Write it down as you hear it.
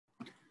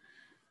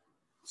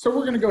So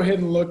we're going to go ahead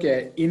and look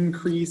at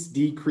increase,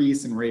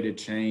 decrease, and rate of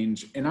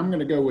change. And I'm going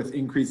to go with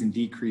increase and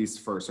decrease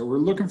first. So we're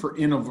looking for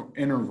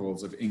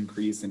intervals of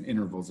increase and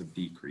intervals of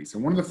decrease.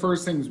 And one of the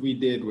first things we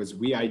did was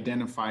we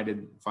identified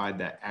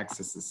that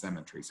axis of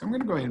symmetry. So I'm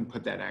going to go ahead and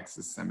put that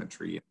axis of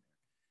symmetry in.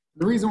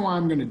 The reason why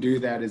I'm going to do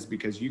that is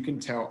because you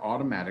can tell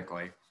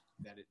automatically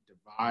that it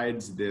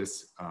divides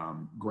this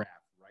graph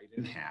right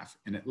in half.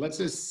 And it lets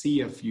us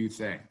see a few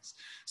things.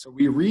 So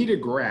we read a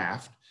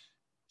graph,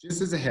 just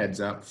as a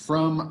heads up,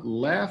 from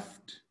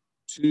left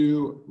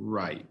to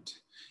right.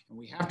 And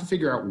we have to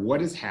figure out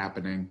what is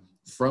happening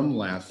from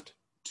left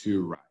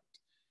to right.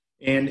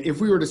 And if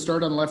we were to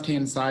start on the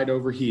left-hand side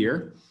over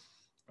here,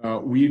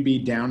 we'd be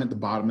down at the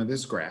bottom of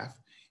this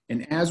graph.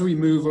 And as we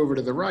move over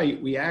to the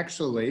right, we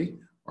actually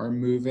are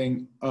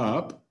moving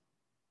up,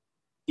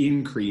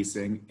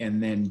 increasing,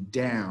 and then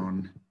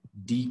down,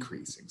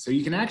 decreasing. So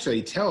you can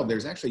actually tell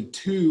there's actually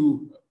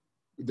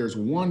there's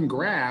one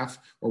graph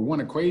or one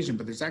equation,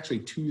 but there's actually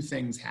two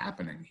things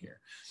happening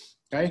here,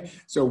 okay?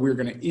 So we're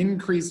gonna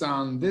increase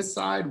on this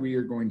side, we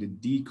are going to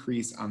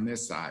decrease on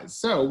this side.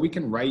 So we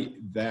can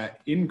write that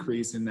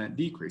increase and that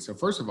decrease. So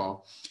first of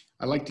all,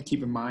 I like to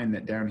keep in mind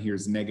that down here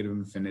is negative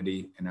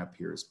infinity and up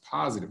here is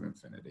positive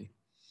infinity.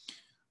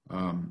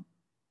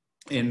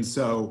 And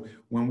so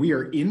when we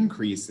are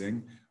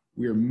increasing,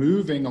 we're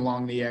moving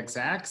along the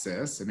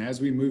x-axis, and as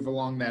we move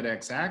along that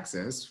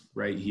x-axis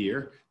right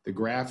here, the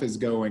graph is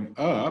going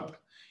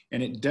up,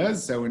 and it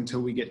does so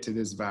until we get to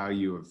this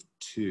value of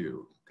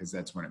 2, because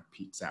that's when it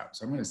peaks out.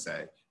 So I'm going to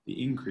say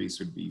the increase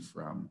would be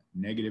from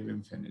negative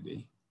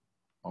infinity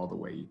all the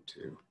way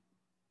to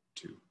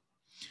 2.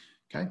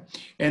 Okay,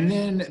 and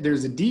then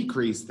there's a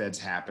decrease that's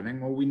happening.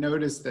 Well, we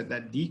notice that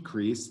that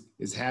decrease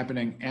is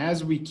happening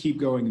as we keep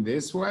going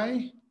this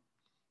way.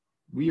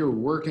 We are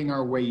working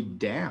our way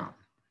down.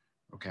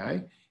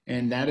 Okay,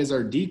 and that is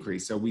our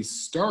decrease. So we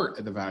start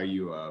at the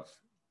value of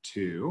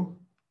 2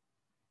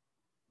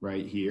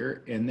 right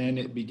here, and then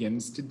it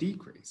begins to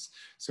decrease.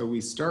 So we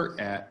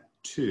start at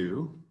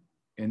 2,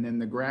 and then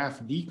the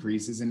graph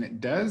decreases, and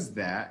it does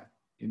that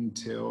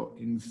until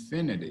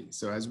infinity.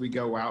 So as we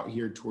go out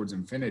here towards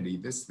infinity,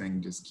 this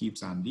thing just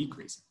keeps on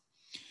decreasing.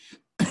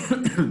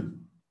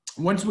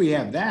 Once we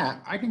have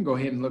that, I can go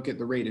ahead and look at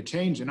the rate of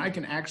change, and I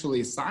can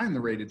actually assign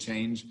the rate of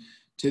change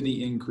to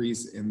the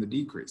increase and the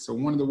decrease. So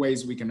one of the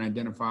ways we can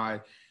identify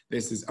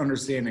this is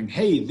understanding,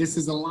 hey, this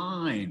is a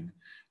line,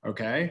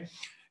 okay?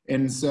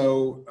 And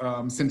so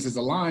since it's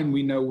a line,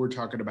 we know we're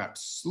talking about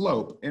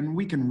slope, and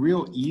we can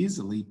real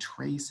easily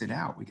trace it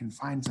out. We can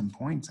find some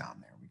points on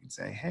there. We can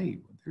say, hey,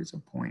 there's a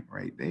point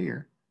right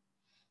there.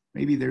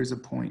 Maybe there's a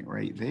point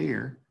right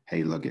there.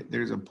 Hey, look,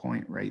 there's a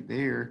point right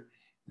there,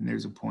 and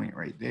there's a point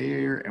right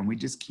there, and we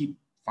just keep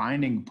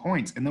finding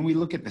points. And then we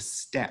look at the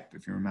step,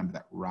 if you remember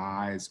that,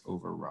 rise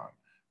over run.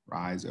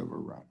 Rise over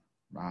run,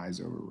 rise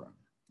over run,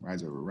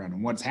 rise over run.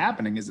 And what's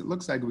happening is it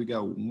looks like we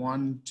go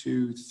 1,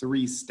 2,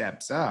 3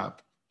 steps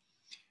up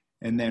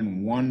and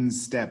then 1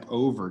 step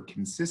over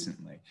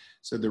consistently.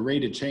 So the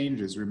rate of change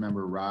is,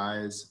 remember,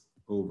 rise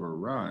over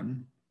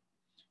run.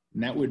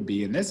 And that would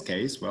be, in this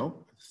case,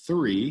 well,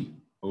 3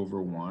 over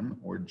 1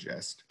 or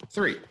just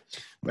 3.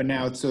 But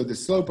now, so the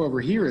slope over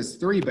here is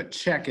 3, but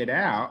check it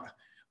out.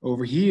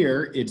 Over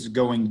here, it's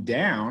going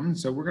down.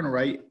 So we're going to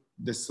write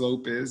the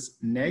slope is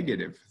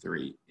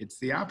 -3. It's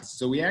the opposite.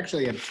 So we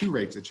actually have 2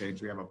 rates of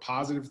change. We have a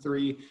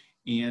 +3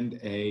 and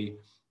a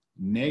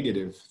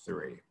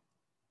 -3.